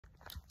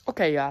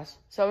Okay, guys,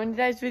 so in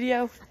today's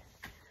video,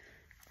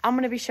 I'm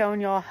going to be showing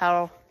y'all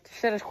how to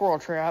set a squirrel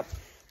trap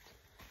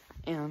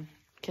and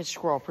catch a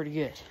squirrel pretty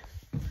good.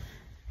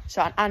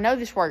 So I know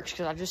this works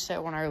because I just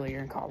set one earlier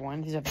and caught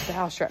one. He's up at the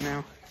house right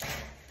now.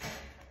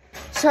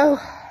 So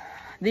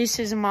this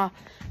is my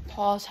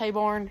paw's hay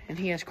barn, and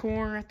he has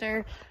corn right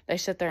there. They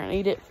sit there and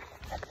eat it.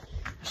 I'll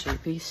show you a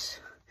piece.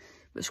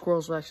 The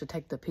squirrels will actually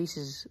take the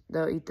pieces.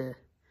 They'll eat the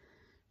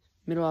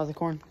middle of the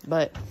corn.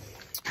 But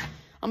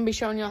I'm going to be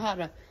showing y'all how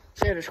to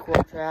set a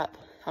squirrel trap.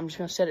 I'm just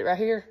going to set it right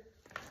here.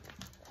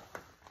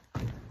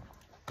 I'm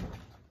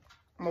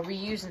going to be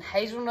using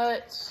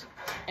hazelnuts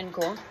and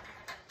corn.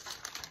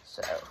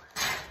 So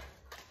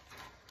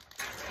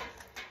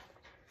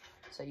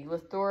you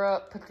lift the door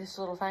up, put this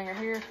little thing right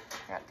here,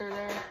 right through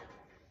there.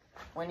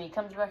 When he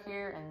comes back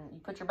here, and you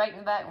put your bait in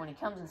the back, when he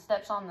comes and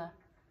steps on the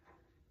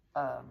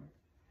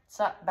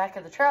back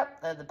of the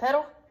trap, the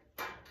pedal,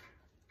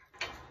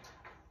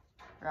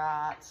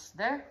 right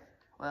there.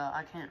 Well,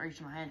 I can't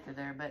reach my hand through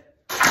there, but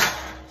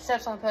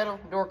steps on the pedal,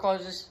 door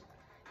closes,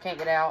 can't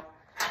get out,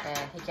 and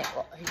he can't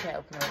open it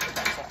up the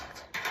back side.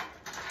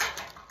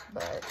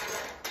 But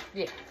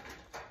yeah,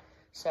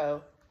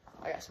 so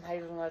I got some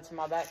hazelnuts in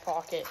my back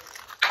pocket.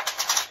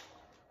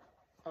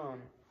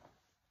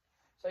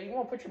 So you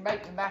want to put your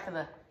bait in the back of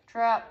the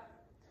trap.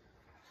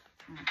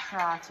 I'm going to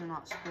try to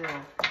not spill too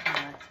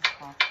much as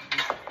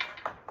possible.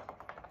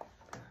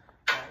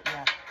 But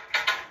yeah,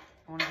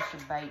 you want to get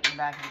your bait in the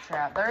back of the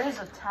trap. There is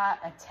a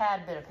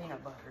tad bit of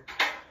peanut butter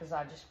because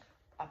I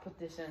put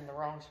this in the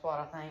wrong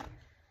spot, I think.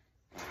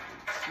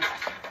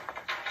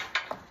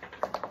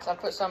 So I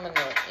put some in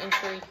the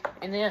entry,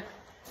 and then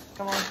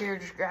come on here,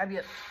 just grab you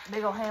a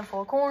big old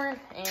handful of corn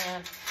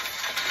and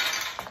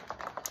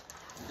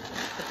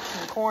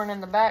corn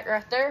in the back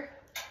right there,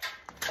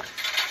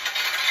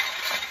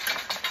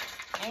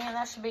 and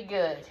that should be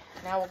good.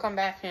 Now we'll come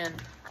back and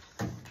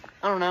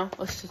I don't know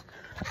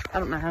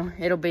how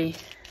it'll be,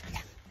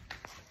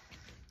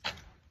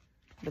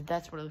 but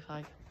that's what it looks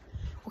like.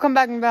 We'll come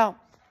back in about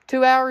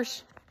 2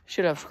 hours.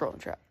 Should have a squirrel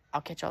trap.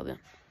 I'll catch y'all then.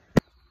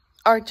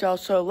 All right, y'all,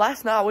 so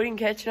last night we didn't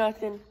catch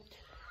nothing,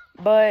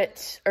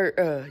 but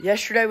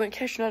yesterday we didn't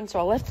catch nothing, so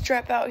I left the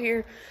trap out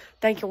here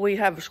thinking we'd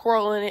have a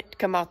squirrel in it to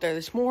come out there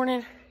this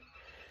morning.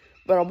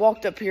 But I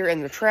walked up here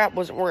and the trap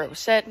wasn't where it was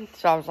setting.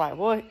 So I was like,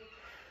 what?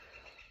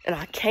 And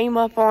I came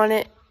up on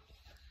it.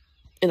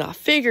 And I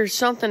figured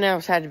something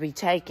else had to be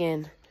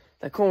taking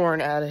the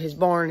corn out of his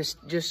barn. It's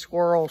just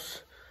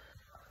squirrels.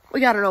 We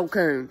got an old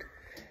coon.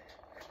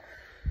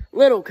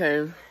 Little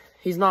coon.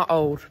 He's not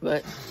old,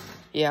 but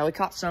yeah, we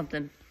caught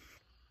something.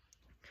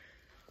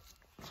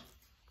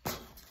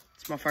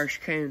 It's my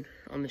first coon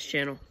on this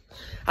channel.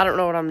 I don't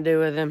know what I'm going to do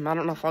with him. I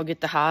don't know if I'll get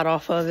the hide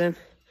off of him.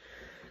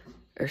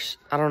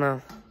 I don't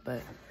know,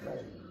 but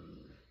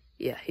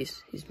yeah,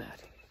 he's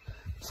mad.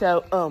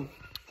 So,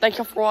 thank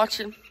y'all for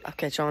watching. I'll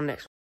catch y'all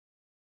next one.